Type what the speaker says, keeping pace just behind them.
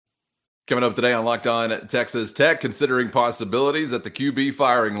Coming up today on Locked On Texas Tech, considering possibilities at the QB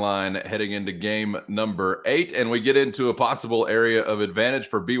firing line heading into game number 8. And we get into a possible area of advantage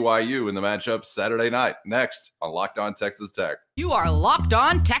for BYU in the matchup Saturday night. Next on Locked On Texas Tech. You are Locked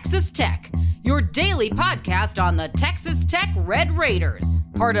On Texas Tech, your daily podcast on the Texas Tech Red Raiders.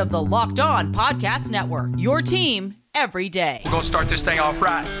 Part of the Locked On Podcast Network, your team every day. We're going to start this thing off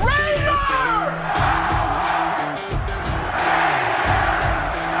right. Raider!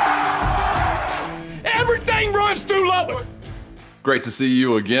 Everything runs through Lubbock. Great to see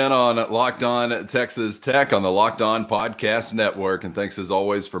you again on Locked On Texas Tech on the Locked On Podcast Network. And thanks as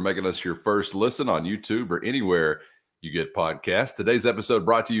always for making us your first listen on YouTube or anywhere you get podcasts. Today's episode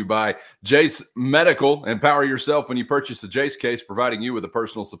brought to you by Jace Medical. Empower yourself when you purchase a Jace case, providing you with a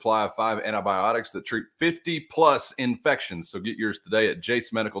personal supply of 5 antibiotics that treat 50+ infections. So get yours today at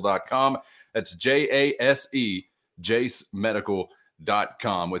jacemedical.com. That's Jase, jacemedical.com.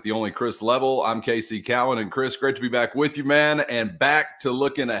 With the only Chris Level, I'm Casey Cowan. And Chris, great to be back with you, man. And back to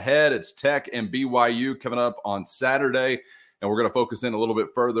looking ahead. It's Tech and BYU coming up on Saturday. And we're going to focus in a little bit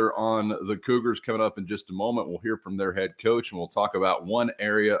further on the Cougars coming up in just a moment. We'll hear from their head coach, and we'll talk about one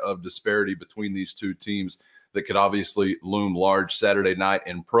area of disparity between these two teams that could obviously loom large Saturday night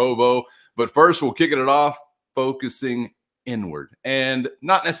in Provo. But first, we'll kick it off focusing inward. And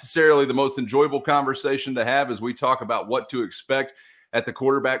not necessarily the most enjoyable conversation to have as we talk about what to expect at the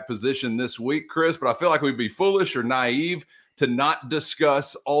quarterback position this week, Chris, but I feel like we'd be foolish or naive to not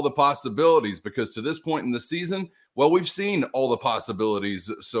discuss all the possibilities, because to this point in the season, well, we've seen all the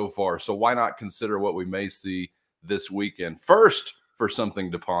possibilities so far. So why not consider what we may see this weekend? First, for something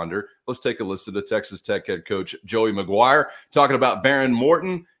to ponder, let's take a listen to Texas Tech head coach Joey McGuire talking about Behren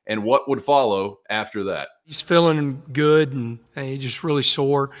Morton and what would follow after that. He's feeling good, and he's just really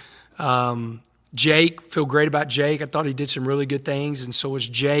sore. Jake, feel great about Jake. I thought he did some really good things, and so was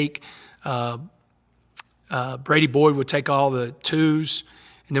Jake. Brady Boyd would take all the twos.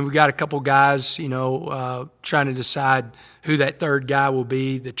 And then we got a couple guys, trying to decide who that third guy will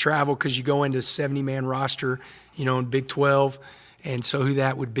be. The travel, because you go into a 70-man roster, in Big 12. And so who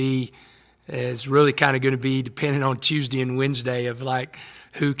that would be is really kind of going to be depending on Tuesday and Wednesday of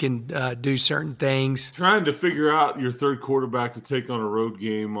who can do certain things. Trying to figure out your third quarterback to take on a road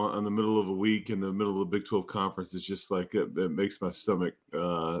game in the middle of a week in the middle of the Big 12 conference is just it makes my stomach,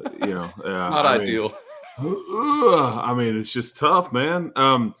 Not ideal. It's just tough, man.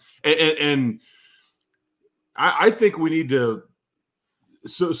 And I think we need to.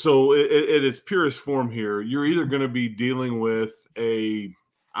 So at its purest form here, you're either going to be dealing with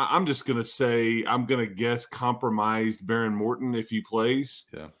I'm just going to say, I'm going to guess compromised Behren Morton if he plays.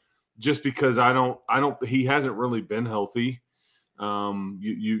 Yeah. Just because he hasn't really been healthy.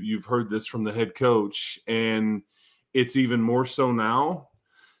 You've heard this from the head coach, and it's even more so now.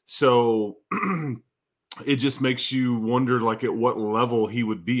 So it just makes you wonder, at what level he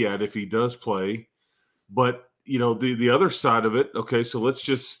would be at if he does play. But, the other side of it, okay, so let's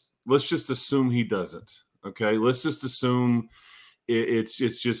just assume he doesn't. Okay. Let's just assume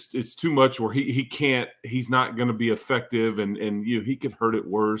it's too much where he's not going to be effective and he could hurt it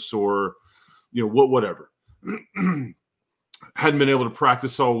worse or whatever. Hadn't been able to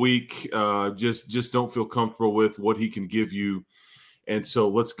practice all week. Just don't feel comfortable with what he can give you. And so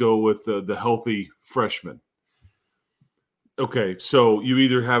let's go with the healthy freshman. Okay. So you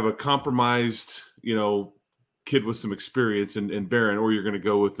either have a compromised, kid with some experience in Behren, or you're going to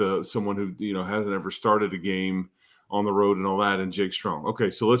go with someone who, hasn't ever started a game on the road and all that, and Jake Strong. Okay,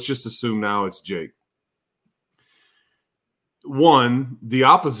 so let's just assume now it's Jake. One, the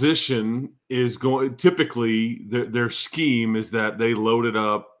opposition is going – typically their scheme is that they load it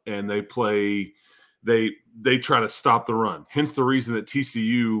up and they play – they try to stop the run. Hence the reason that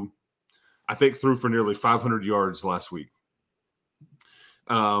TCU, I think, threw for nearly 500 yards last week.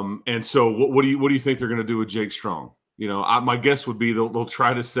 And so what do you think they're going to do with Jake Strong? My guess would be they'll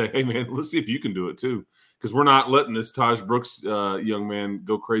try to say, hey, man, let's see if you can do it too. Because we're not letting this Taj Brooks young man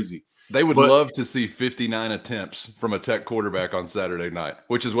go crazy. They would love to see 59 attempts from a Tech quarterback on Saturday night,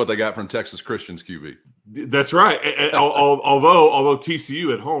 which is what they got from Texas Christian's QB. That's right. Although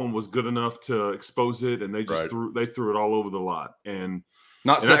TCU at home was good enough to expose it, and they just threw it all over the lot. And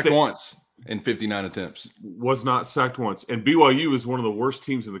not sacked once in 59 attempts. Was not sacked once. And BYU is one of the worst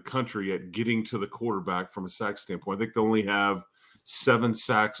teams in the country at getting to the quarterback from a sack standpoint. I think they only have 7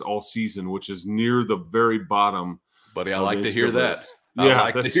 sacks all season, which is near the very bottom. Buddy, I like to hear that. Yeah,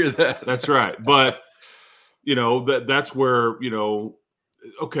 I like to hear that. That's right. But, that's where,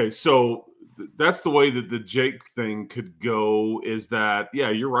 okay, so that's the way that the Jake thing could go is that, yeah,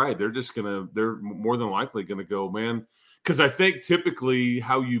 you're right. They're more than likely going to go, man, Because I think typically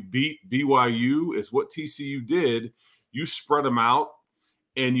how you beat BYU is what TCU did. You spread them out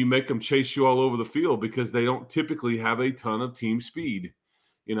and you make them chase you all over the field because they don't typically have a ton of team speed.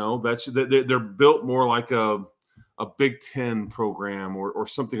 They're built more like a Big Ten program or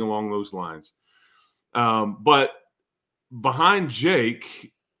something along those lines. But behind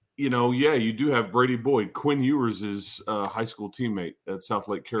Jake, you do have Brady Boyd. Quinn Ewers is a high school teammate at South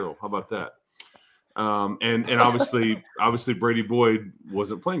Lake Carroll. How about that? And obviously Brady Boyd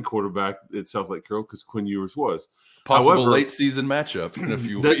wasn't playing quarterback at South Lake Carroll because Quinn Ewers was. Possible late season matchup in a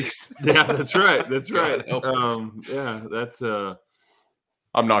few weeks. Yeah, that's right. That's right.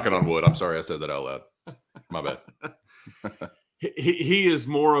 I'm knocking on wood. I'm sorry I said that out loud. My bad. He is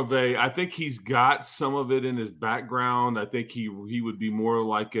more of I think he's got some of it in his background. I think he would be more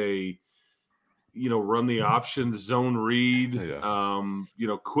like a, run the option, zone read,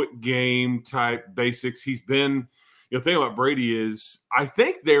 quick game type basics. He's been, the thing about Brady is I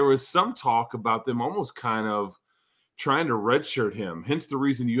think there was some talk about them almost kind of trying to redshirt him. Hence the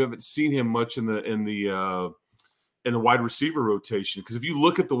reason you haven't seen him much in the wide receiver rotation. Because if you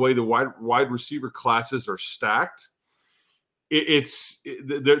look at the way the wide receiver classes are stacked,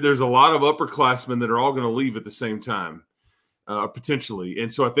 there's a lot of upperclassmen that are all going to leave at the same time. Potentially.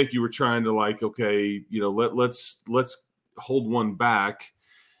 And so I think you were trying to let's hold one back.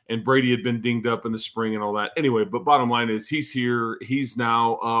 And Brady had been dinged up in the spring and all that. Anyway, but bottom line is he's here. He's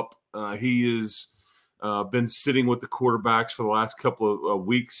now up. He has been sitting with the quarterbacks for the last couple of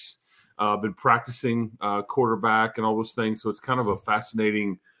weeks, been practicing quarterback and all those things. So it's kind of a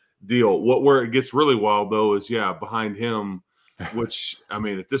fascinating deal. Where it gets really wild though is behind him, which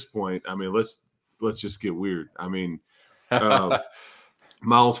at this point, let's just get weird.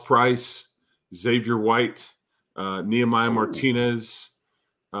 Miles Price, Xavier White, Nehemiah Martinez.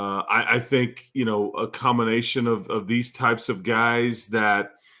 I think, a combination of these types of guys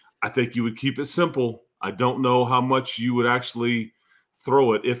that I think you would keep it simple. I don't know how much you would actually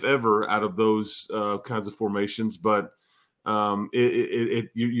throw it, if ever, out of those kinds of formations. But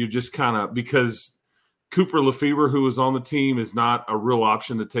you're just kind of, because Cooper Lefebvre, who is on the team, is not a real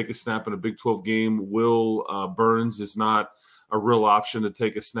option to take a snap in a Big 12 game. Will Burns is not a real option to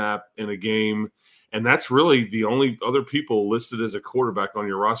take a snap in a game. And that's really the only other people listed as a quarterback on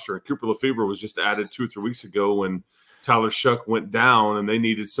your roster. And Cooper Lefebvre was just added 2 or 3 weeks ago when Tyler Shuck went down and they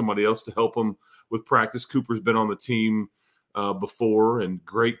needed somebody else to help him with practice. Cooper's been on the team before and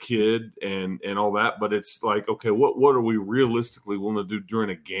great kid and all that. But it's like, okay, what are we realistically willing to do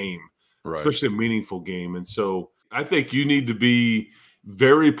during a game? Right. Especially a meaningful game. And so I think you need to be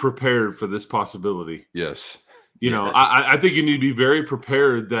very prepared for this possibility. Yes. I think you need to be very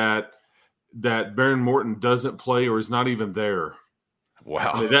prepared that Baron Morton doesn't play or is not even there.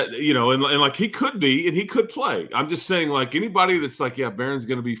 Wow. And he could be, and he could play. I'm just saying, like, anybody that's like, yeah, Baron's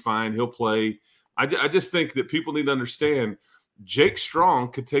going to be fine, he'll play. I just think that people need to understand Jake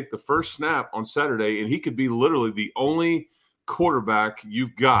Strong could take the first snap on Saturday, and he could be literally the only quarterback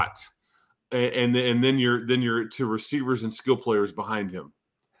you've got. And then you're to receivers and skill players behind him.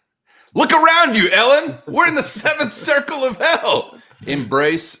 Look around you, Ellen. We're in the 7th circle of hell.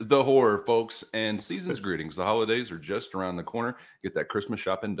 Embrace the horror, folks, and season's greetings. The holidays are just around the corner. Get that Christmas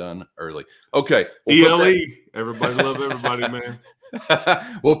shopping done early. Okay. ELE. Everybody love everybody, man.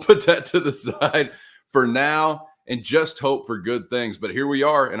 We'll put that to the side for now and just hope for good things. But here we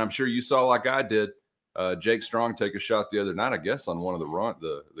are, and I'm sure you saw, like I did, Jake Strong take a shot the other night, I guess, on one of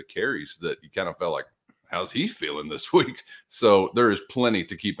the carries that you kind of felt like, how's he feeling this week? So there is plenty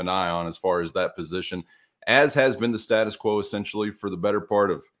to keep an eye on as far as that position, as has been the status quo essentially for the better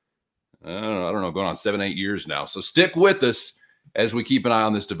part of, I don't know, going on 7-8 years now. So stick with us as we keep an eye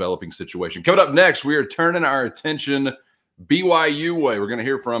on this developing situation. Coming up next, we are turning our attention BYU way. We're going to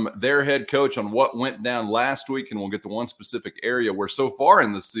hear from their head coach on what went down last week, and we'll get to one specific area where so far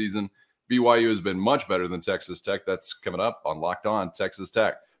in the season, BYU has been much better than Texas Tech. That's coming up on Locked On Texas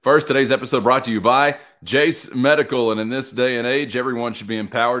Tech. First, today's episode brought to you by Jace Medical. And in this day and age, everyone should be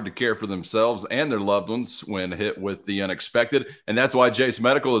empowered to care for themselves and their loved ones when hit with the unexpected. And that's why Jace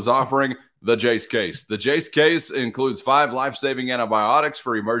Medical is offering the Jace Case. The Jace Case includes 5 life-saving antibiotics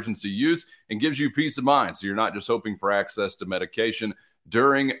for emergency use and gives you peace of mind. So you're not just hoping for access to medication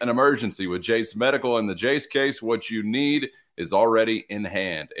during an emergency. With Jace Medical and the Jace Case, what you need is already in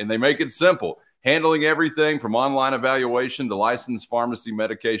hand. And they make it simple, handling everything from online evaluation to licensed pharmacy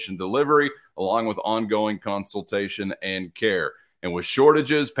medication delivery, along with ongoing consultation and care. And with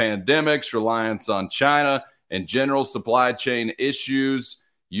shortages, pandemics, reliance on China, and general supply chain issues,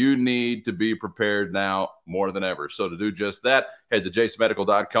 You need to be prepared now more than ever. So to do just that, head to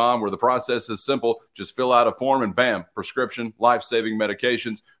jacemedical.com, where the process is simple. Just fill out a form and bam, prescription life-saving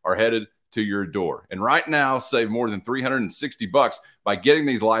medications are headed to your door. And right now, save more than $360 by getting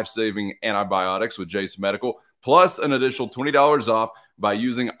these life-saving antibiotics with Jace Medical, plus an additional $20 off by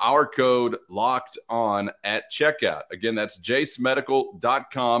using our code Locked On at checkout. Again, that's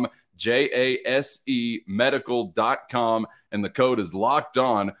jacemedical.com, JASE medical.com, and the code is Locked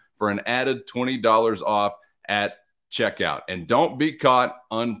On for an added $20 off at checkout. And don't be caught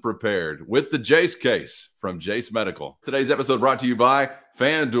unprepared with the Jace case from Jace Medical. Today's episode brought to you by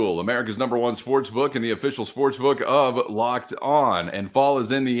FanDuel, America's #1 sportsbook and the official sportsbook of Locked On. And fall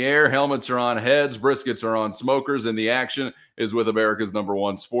is in the air. Helmets are on heads. Briskets are on smokers. And the action is with America's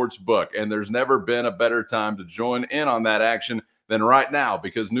 #1 sportsbook. And there's never been a better time to join in on that action than right now,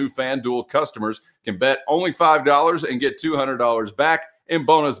 because new FanDuel customers can bet only $5 and get $200 back in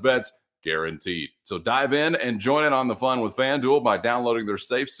bonus bets guaranteed. So dive in and join in on the fun with FanDuel by downloading their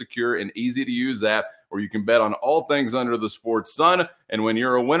safe, secure, and easy-to-use app, where you can bet on all things under the sports sun. And when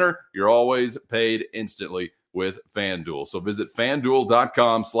you're a winner, you're always paid instantly with FanDuel. So visit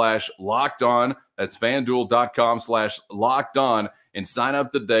FanDuel.com/LockedOn. That's FanDuel.com/LockedOn and sign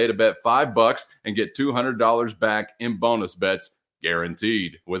up today to bet $5 and get $200 back in bonus bets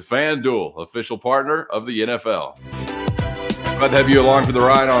guaranteed with FanDuel, official partner of the NFL. Glad to have you along for the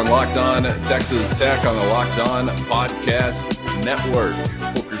ride on Locked On Texas Tech on the Locked On Podcast Network.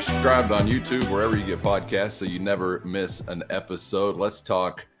 Hope you're subscribed on YouTube, wherever you get podcasts, so you never miss an episode. Let's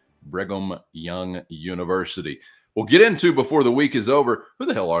talk Brigham Young University. We'll get into, before the week is over, who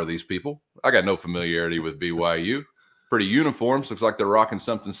the hell are these people? I got no familiarity with BYU. Pretty uniforms. Looks like they're rocking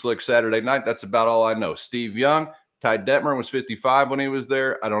something slick Saturday night. That's about all I know. Steve Young, Ty Detmer was 55 when he was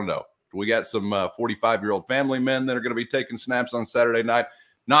there. I don't know. We got some 45-year-old family men that are going to be taking snaps on Saturday night.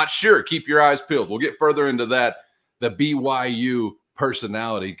 Not sure. Keep your eyes peeled. We'll get further into that, the BYU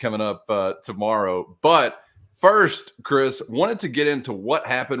personality, coming up tomorrow. But first, Chris, wanted to get into what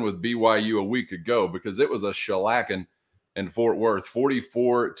happened with BYU a week ago, because it was a shellacking in Fort Worth,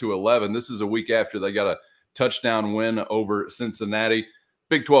 44-11. This is a week after they got a touchdown win over Cincinnati.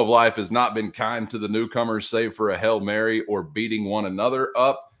 Big 12 life has not been kind to the newcomers, save for a Hail Mary or beating one another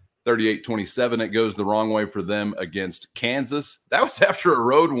up. 38-27, it goes the wrong way for them against Kansas. That was after a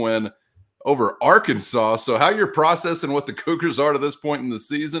road win over Arkansas. So how you're processing what the Cougars are to this point in the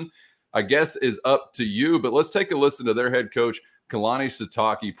season, I guess, is up to you. But let's take a listen to their head coach, Kalani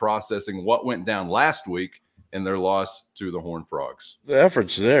Sitake, processing what went down last week in their loss to the Horned Frogs. The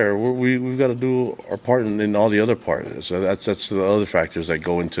effort's there. We've got to do our part in all the other parts. So that's the other factors that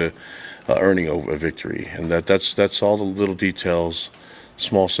go into earning a victory, and that's all the little details,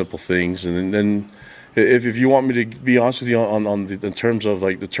 small, simple things. And then if you want me to be honest with you in terms of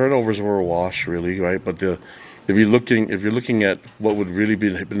like the turnovers were a wash, really, right? But if you're looking at what would really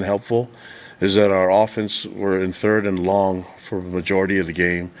been helpful, is that our offense were in third and long for the majority of the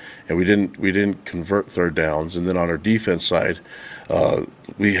game, and we didn't convert third downs. And then on our defense side,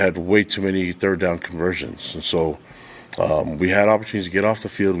 we had way too many third down conversions, and so we had opportunities to get off the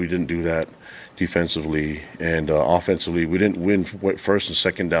field. We didn't do that defensively, and offensively, we didn't win first and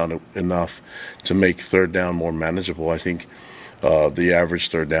second down enough to make third down more manageable. I think the average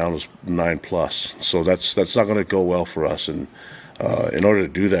third down was 9+, so that's not going to go well for us. And in order to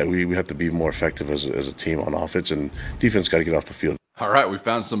do that, we have to be more effective as a team on offense, and defense got to get off the field. All right, we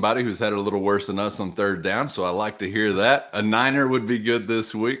found somebody who's had it a little worse than us on third down, so I like to hear that. A Niner would be good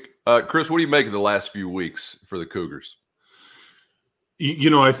this week. Chris, what do you make of the last few weeks for the Cougars?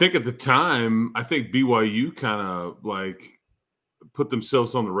 I think at the time, BYU kind of like put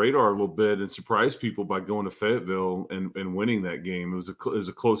themselves on the radar a little bit and surprised people by going to Fayetteville and winning that game. It was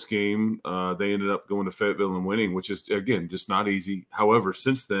a close game. They ended up going to Fayetteville and winning, which is, again, just not easy. However,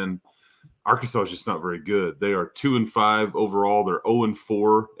 since then, Arkansas is just not very good. They are 2-5 overall. They're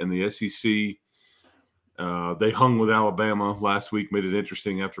 0-4 in the SEC. They hung with Alabama last week, made it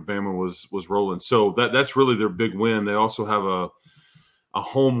interesting after Bama was rolling. So that's really their big win. They also have a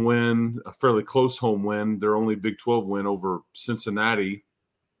home win, a fairly close home win, their only Big 12 win over Cincinnati,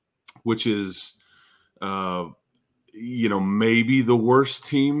 which is, maybe the worst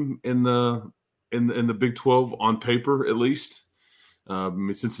team in the Big 12 on paper, at least.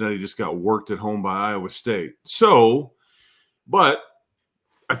 Cincinnati just got worked at home by Iowa State. So, but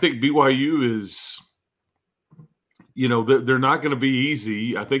I think BYU is, they're not going to be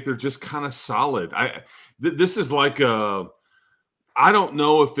easy. I think they're just kind of solid. This is like I don't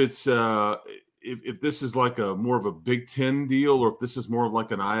know if it's if this is like a more of a Big Ten deal, or if this is more of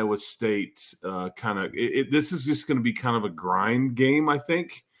like an Iowa State kind of, this is just going to be kind of a grind game, I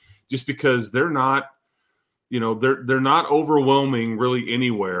think, just because they're not, they're not overwhelming really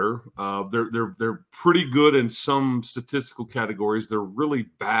anywhere. They're pretty good in some statistical categories. They're really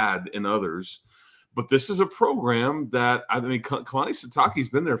bad in others. But this is a program that, I mean, Kalani Sitake's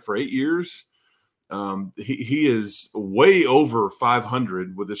been there for 8 years. He is way over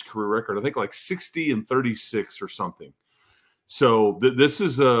 500 with his career record. I think like 60-36 or something. So this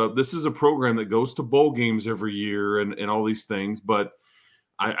is a program that goes to bowl games every year and all these things. But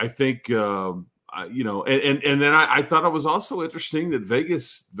I think and then I thought it was also interesting that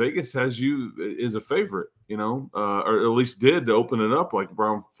Vegas has you as a favorite, or at least did, to open it up like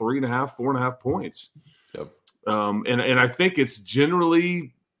around 3.5, 4.5 points. Yep. And I think it's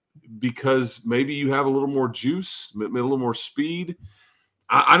generally because maybe you have a little more juice, a little more speed.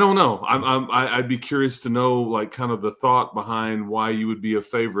 I don't know. I'd be curious to know, like, kind of the thought behind why you would be a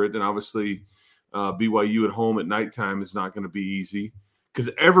favorite. And obviously, BYU at home at nighttime is not going to be easy, because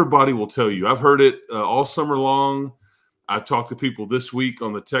everybody will tell you. I've heard it all summer long. I've talked to people this week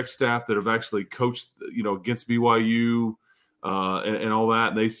on the tech staff that have actually coached, against BYU and all that.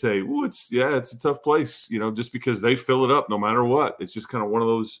 And they say, well, it's a tough place, just because they fill it up no matter what. It's just kind of one of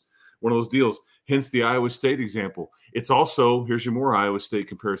those deals. Hence the Iowa State example. It's also, here's your more Iowa State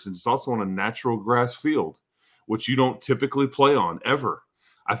comparisons. It's also on a natural grass field, which you don't typically play on ever.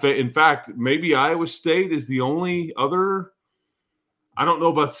 In fact, maybe Iowa State is the only other. I don't know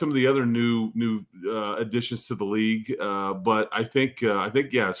about some of the other new additions to the league, but I think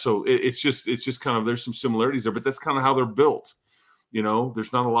yeah. So it's just kind of, there's some similarities there, but that's kind of how they're built.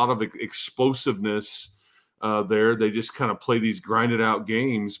 There's not a lot of explosiveness there. They just kind of play these grinded out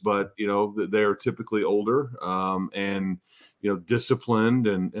games, but they're typically older and disciplined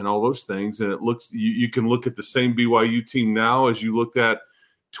and all those things. And it looks, you can look at the same BYU team now as you looked at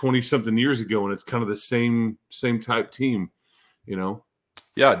 20 something years ago, and it's kind of the same type team.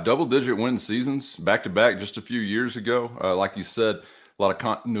 Yeah, double-digit win seasons back-to-back just a few years ago. Like you said, a lot of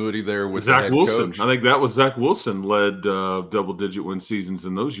continuity there with Zach the head Wilson. coach. I think that was Zach Wilson led double-digit win seasons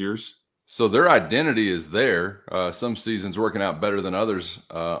in those years. So their identity is there. Some seasons working out better than others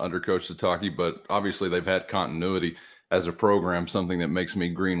under Coach Sitake, but obviously they've had continuity as a program, something that makes me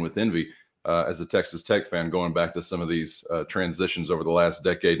green with envy as a Texas Tech fan, going back to some of these transitions over the last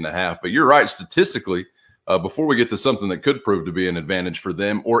decade and a half. But you're right, statistically, before we get to something that could prove to be an advantage for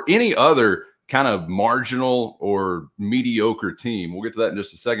them or any other kind of marginal or mediocre team, we'll get to that in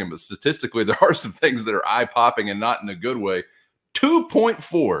just a second, but statistically, there are some things that are eye-popping and not in a good way.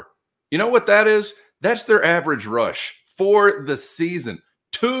 2.4. You know what that is? That's their average rush for the season.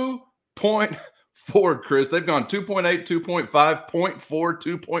 2.4, Chris. They've gone 2.8, 2.5,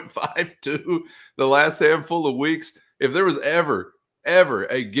 0.4, 2.52 the last handful of weeks. If there was ever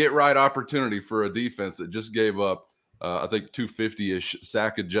a get-right opportunity for a defense that just gave up, I think, 250-ish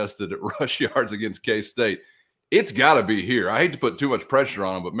sack-adjusted rush yards against K-State, it's got to be here. I hate to put too much pressure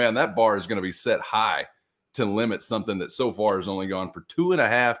on them, but, man, that bar is going to be set high to limit something that so far has only gone for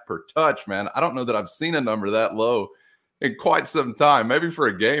 2.5 per touch, man. I don't know that I've seen a number that low in quite some time. Maybe for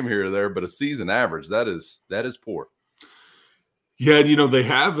a game here or there, but a season average, that is poor. Yeah, they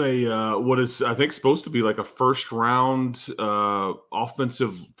have a what is, I think, supposed to be like a first-round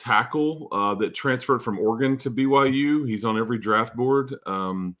offensive tackle that transferred from Oregon to BYU. He's on every draft board,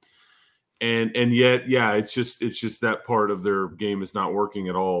 and yet, yeah, it's just that part of their game is not working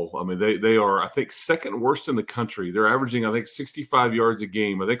at all. I mean, they are, I think, second worst in the country. They're averaging, I think, 65 yards a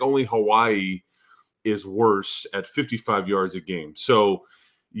game. I think only Hawaii is worse at 55 yards a game. So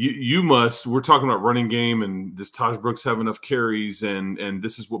we're talking about running game, and does Taj Brooks have enough carries, and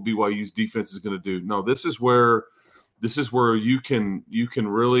this is what BYU's defense is going to do. No, this is where you can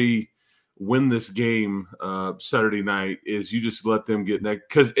really win this game Saturday night, is you just let them get next.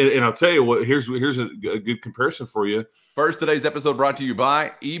 Because, and I'll tell you what, here's a good comparison for you. First, today's episode brought to you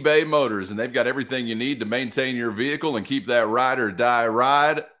by eBay Motors, and they've got everything you need to maintain your vehicle and keep that ride or die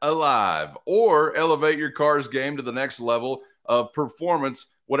ride alive, or elevate your car's game to the next level of performance.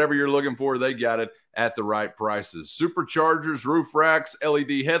 Whatever you're looking for, they got it at the right prices. Superchargers, roof racks,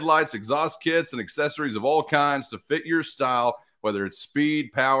 LED headlights, exhaust kits, and accessories of all kinds to fit your style, whether it's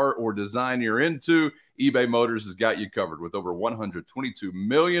speed, power, or design you're into. eBay Motors has got you covered with over 122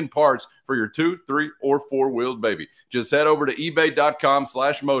 million parts for your 2, 3, or 4-wheeled baby. Just head over to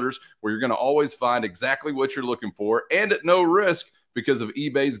ebay.com/motors, where you're going to always find exactly what you're looking for, and at no risk because of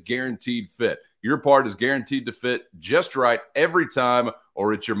eBay's guaranteed fit. Your part is guaranteed to fit just right every time,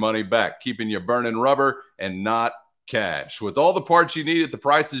 or it's your money back, keeping you burning rubber and not cash. With all the parts you need at the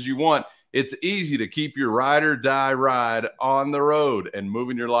prices you want, It's easy to keep your ride or die ride on the road and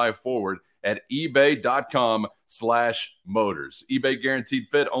moving your life forward at ebay.com/motors. eBay guaranteed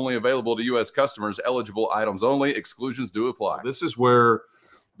fit, only available to U.S. customers, eligible items only, exclusions do apply. This is where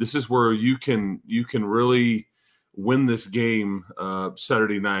you can really win this game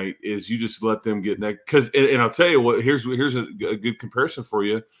Saturday night, is you just let them get next. Because, and I'll tell you what, here's a good comparison for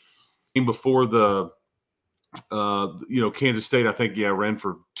you. Before the Kansas State, I think, ran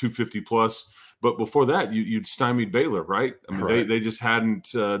for 250 plus. But before that, you'd stymied Baylor, right? I mean, right. They just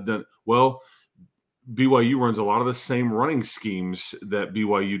hadn't done well. BYU runs a lot of the same running schemes that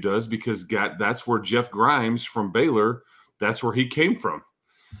BYU does, because that's where Jeff Grimes from Baylor, that's where he came from.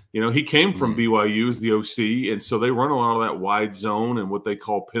 He came from BYU as the OC, and so they run a lot of that wide zone and what they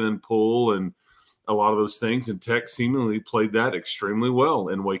call pin and pull and a lot of those things. And Tech seemingly played that extremely well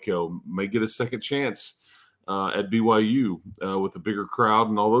in Waco. May get a second chance at BYU with a bigger crowd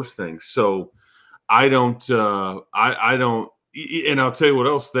and all those things. So I don't, and I'll tell you what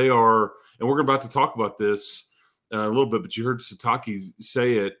else they are. And we're about to talk about this a little bit, but you heard Sataki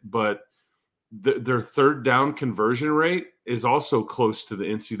say it, but their third down conversion rate is also close to the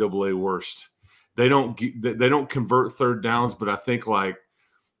NCAA worst. They don't convert third downs, but I think like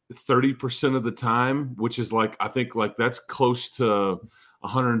 30% of the time, which is like, I think like that's close to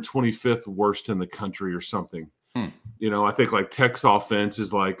 125th worst in the country or something. I think like Tech's offense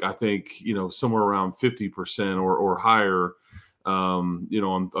is like, I think, somewhere around 50% or higher, on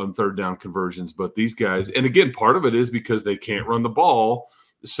third down conversions. But these guys, and again, part of it is because they can't run the ball.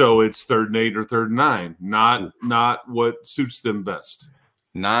 So it's 3rd and 8 or 3rd and 9, not what suits them best.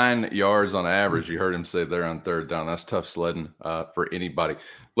 9 yards on average. You heard him say they're on third down. That's tough sledding for anybody.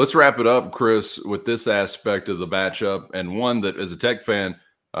 Let's wrap it up, Chris, with this aspect of the matchup, and one that, as a Tech fan,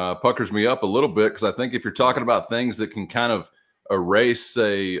 puckers me up a little bit, because I think if you're talking about things that can kind of erase,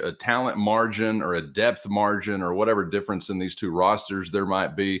 say, a talent margin or a depth margin or whatever difference in these two rosters there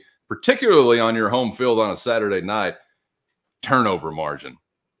might be, particularly on your home field on a Saturday night, turnover margin.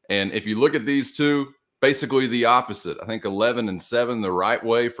 And if you look at these two, basically the opposite. I think 11-7 the right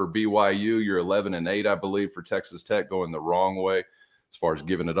way for BYU. You're 11-8, I believe, for Texas Tech, going the wrong way as far as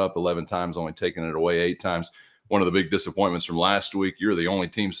giving it up 11 times, only taking it away 8 times. One of the big disappointments from last week, you're the only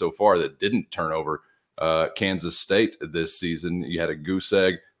team so far that didn't turn over Kansas State this season. You had a goose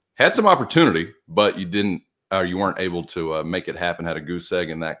egg, had some opportunity, but you didn't, or you weren't able to make it happen. Had a goose egg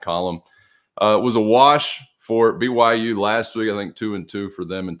in that column. It was a wash for BYU last week. I think 2-2 for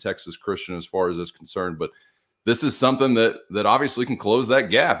them and Texas Christian as far as is concerned. But this is something that obviously can close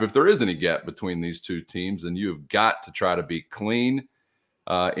that gap, if there is any gap between these two teams. And you've got to try to be clean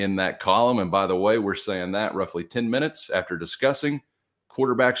in that column. And by the way, we're saying that roughly 10 minutes after discussing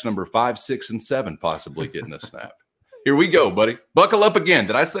quarterbacks number 5, 6, and 7 possibly getting a snap. Here we go, buddy. Buckle up again.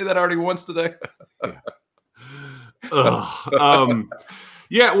 Did I say that already once today?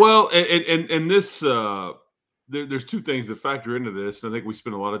 Yeah, well, and this there's two things that factor into this. I think we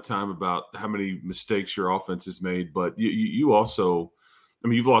spend a lot of time about how many mistakes your offense has made, but you also, I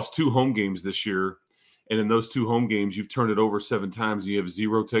mean, you've lost 2 home games this year, and in those 2 home games, you've turned it over 7 times, and you have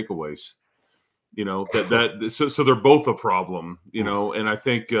 0 takeaways. So they're both a problem. And I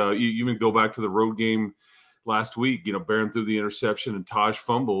think you even go back to the road game last week. Barron threw the interception and Taj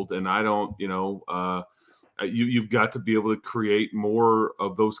fumbled, and I don't. You've got to be able to create more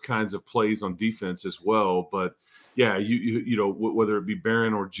of those kinds of plays on defense as well. But yeah, whether it be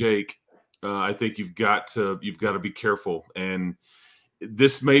Barron or Jake, I think you've got to be careful. And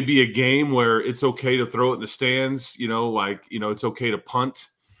this may be a game where it's okay to throw it in the stands. It's okay to punt.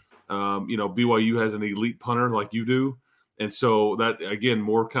 BYU has an elite punter like you do. And so that, again,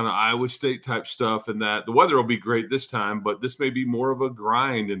 more kind of Iowa State type stuff, and that the weather will be great this time, but this may be more of a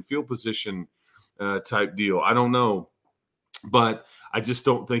grind and field position type deal. I don't know, but I just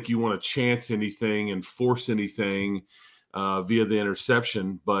don't think you want to chance anything and force anything via the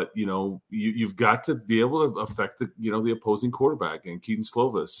interception. But you've got to be able to affect the opposing quarterback and Keaton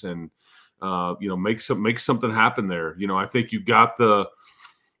Slovis, and make something happen there. I think you got the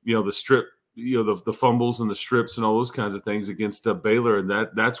strip, the fumbles and the strips and all those kinds of things against Baylor, and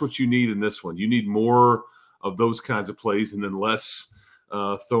that's what you need in this one. You need more of those kinds of plays, and then less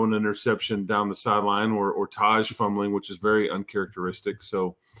throwing an interception down the sideline or Taj fumbling, which is very uncharacteristic.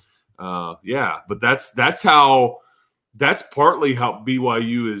 So, but that's partly how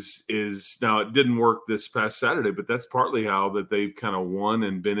BYU is now. It didn't work this past Saturday, but that's partly how that they've kind of won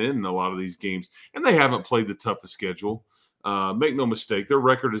and been in a lot of these games, and they haven't played the toughest schedule. Make no mistake, their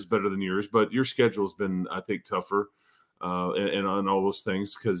record is better than yours, but your schedule has been, I think, tougher and on all those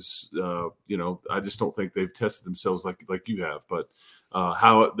things because, I just don't think they've tested themselves like you have. But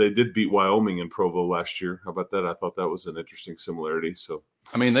how they did beat Wyoming in Provo last year. How about that? I thought that was an interesting similarity. So,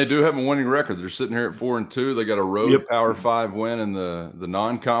 I mean, they do have a winning record. They're sitting here at 4-2. They got a road Power 5 win in the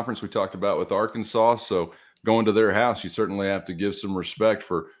non-conference we talked about with Arkansas. So going to their house, you certainly have to give some respect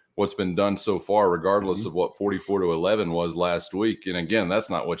for what's been done so far, regardless of what 44-11 was last week. And again, that's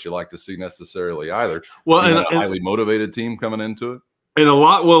not what you like to see necessarily either. Well, and a highly motivated team coming into it. And a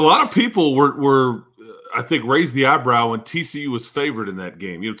lot of people were I think raised the eyebrow when TCU was favored in that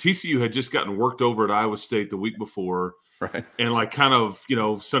game. TCU had just gotten worked over at Iowa State the week before. Right.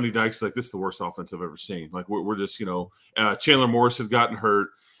 And Sonny Dykes like, this is the worst offense I've ever seen. Like we're just, Chandler Morris had gotten hurt.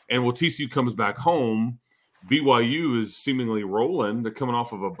 And TCU comes back home, BYU is seemingly rolling. They're coming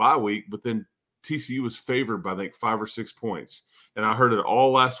off of a bye week, but then TCU was favored by, I think, 5 or 6 points. And I heard it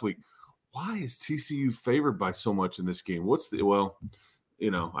all last week. Why is TCU favored by so much in this game?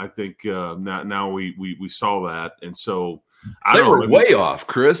 I think now we saw that. And so they were way off,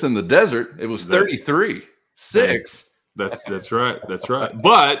 Chris, in the desert. It was 33-6. That's right. That's right.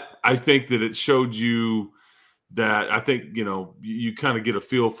 But I think that it showed you that I think, you kind of get a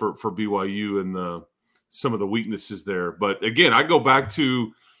feel for BYU and some of the weaknesses there. But again, I go back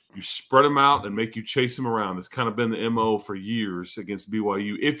to you spread them out and make you chase them around. It's kind of been the MO for years against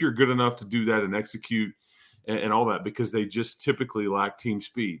BYU. If you're good enough to do that and execute and all that, because they just typically lack team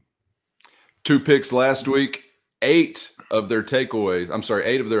speed. 2 picks last week. 8 of their 11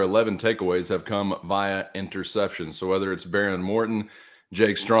 takeaways have come via interception. So whether it's Baron Morton,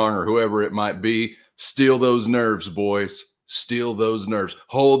 Jake Strong, or whoever it might be, steal those nerves, boys. Steal those nerves.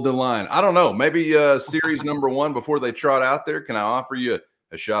 Hold the line. I don't know. Maybe series number 1 before they trot out there. Can I offer you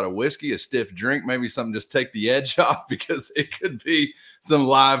a shot of whiskey, a stiff drink, maybe something just take the edge off, because it could be some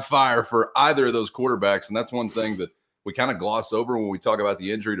live fire for either of those quarterbacks. And that's one thing that we kind of gloss over when we talk about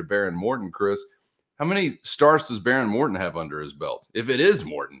the injury to Baron Morton, Chris. How many starts does Baron Morton have under his belt? If it is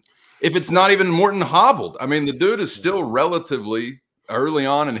Morton, if it's not even Morton hobbled, I mean, the dude is still relatively early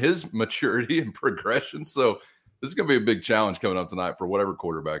on in his maturity and progression. So this is going to be a big challenge coming up tonight for whatever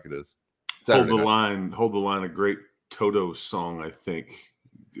quarterback it is. Hold the line, a great Toto song, I think.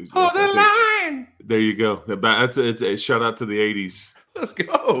 Hold the line. There you go. It's a shout out to the 80s. Let's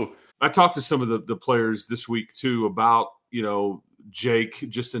go. I talked to some of the players this week too about, Jake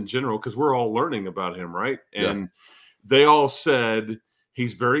just in general, because we're all learning about him, right? And they all said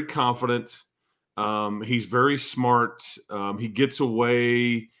he's very confident. He's very smart. He gets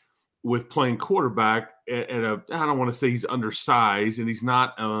away with playing quarterback at I don't want to say he's undersized and he's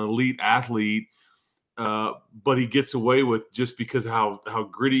not an elite athlete. But he gets away with just because how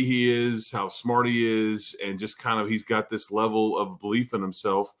gritty he is, how smart he is, and just kind of he's got this level of belief in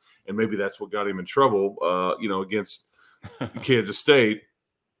himself, and maybe that's what got him in trouble, against Kansas State.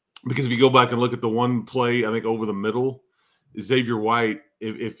 Because if you go back and look at the one play, I think over the middle, Xavier White,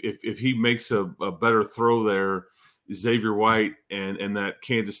 if he makes a better throw there, Xavier White and that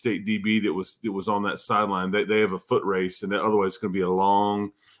Kansas State DB that was on that sideline, they have a foot race, and otherwise it's going to be a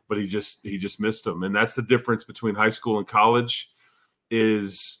long. But he just missed them, and that's the difference between high school and college.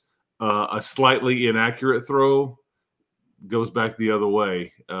 Is a slightly inaccurate throw goes back the other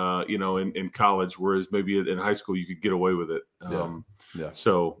way, in college, whereas maybe in high school you could get away with it.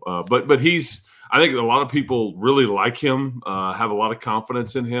 So, but I think a lot of people really like him, have a lot of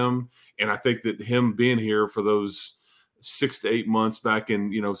confidence in him, and I think that him being here for those 6 to 8 months back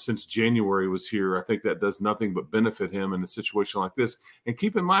in, since January was here, I think that does nothing but benefit him in a situation like this. And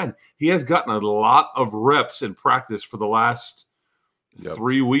keep in mind, he has gotten a lot of reps in practice for the last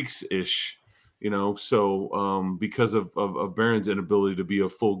 3 weeks-ish, so because of Barron's inability to be a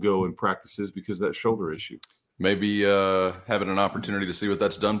full go in practices because of that shoulder issue. Maybe having an opportunity to see what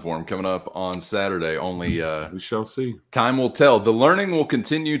that's done for him coming up on Saturday. Only we shall see. Time will tell. The learning will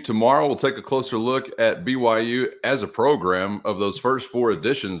continue tomorrow. We'll take a closer look at BYU as a program. Of those first 4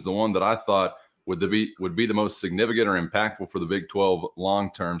 editions, the one that I thought would be the most significant or impactful for the Big 12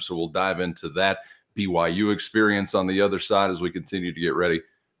 long term. So we'll dive into that BYU experience on the other side as we continue to get ready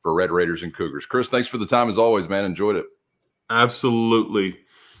for Red Raiders and Cougars. Chris, thanks for the time as always, man. Enjoyed it. Absolutely.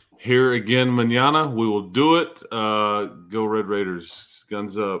 Here again, mañana, we will do it. Go Red Raiders,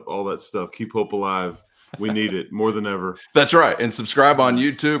 guns up, all that stuff. Keep hope alive. We need it more than ever. That's right. And subscribe on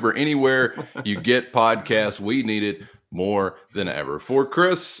YouTube or anywhere you get podcasts. We need it more than ever. For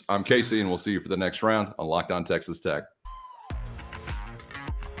Chris, I'm Casey, and we'll see you for the next round on Locked On Texas Tech.